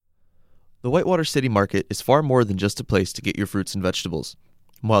The Whitewater City Market is far more than just a place to get your fruits and vegetables.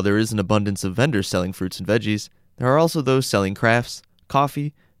 While there is an abundance of vendors selling fruits and veggies, there are also those selling crafts,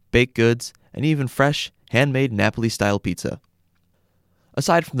 coffee, baked goods, and even fresh, handmade Napoli-style pizza.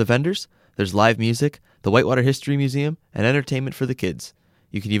 Aside from the vendors, there's live music, the Whitewater History Museum, and entertainment for the kids.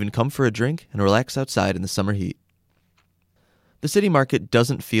 You can even come for a drink and relax outside in the summer heat. The city market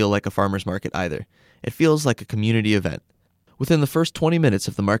doesn't feel like a farmer's market either. It feels like a community event. Within the first 20 minutes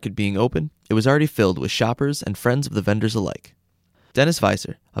of the market being open, it was already filled with shoppers and friends of the vendors alike. Dennis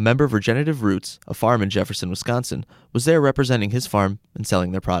Weiser, a member of Regenerative Roots, a farm in Jefferson, Wisconsin, was there representing his farm and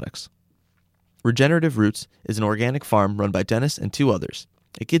selling their products. Regenerative Roots is an organic farm run by Dennis and 2 others.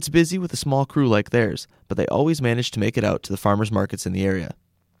 It gets busy with a small crew like theirs, but they always manage to make it out to the farmers markets in the area.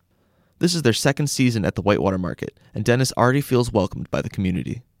 This is their 2nd season at the Whitewater Market, and Dennis already feels welcomed by the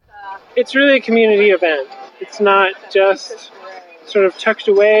community. It's really a community event. It's not just sort of tucked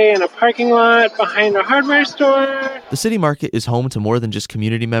away in a parking lot behind a hardware store. The city market is home to more than just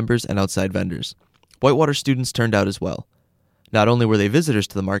community members and outside vendors. Whitewater students turned out as well. Not only were they visitors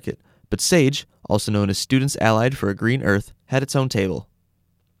to the market, but SAGE, also known as Students Allied for a Green Earth, had its own table.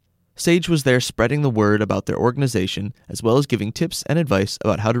 SAGE was there spreading the word about their organization, as well as giving tips and advice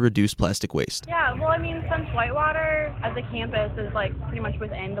about how to reduce plastic waste. Yeah, well, since Whitewater as a campus is pretty much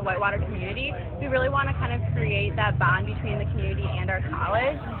within the Whitewater community, we really want to kind of create that bond between the community and our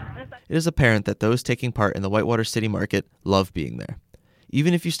college. It is apparent that those taking part in the Whitewater City Market love being there.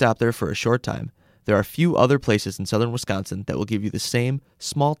 Even if you stop there for a short time, there are few other places in southern Wisconsin that will give you the same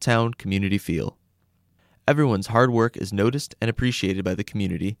small-town community feel. Everyone's hard work is noticed and appreciated by the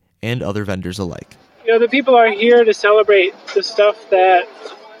community and other vendors alike. The people are here to celebrate the stuff that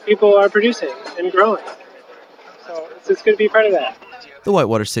people are producing and growing. So it's going to be part of that. The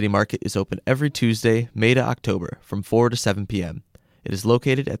Whitewater City Market is open every Tuesday, May to October, from 4 to 7 p.m. It is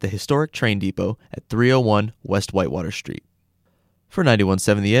located at the historic train depot at 301 West Whitewater Street. For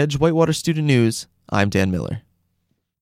 91.7 The Edge, Whitewater Student News, I'm Dan Miller.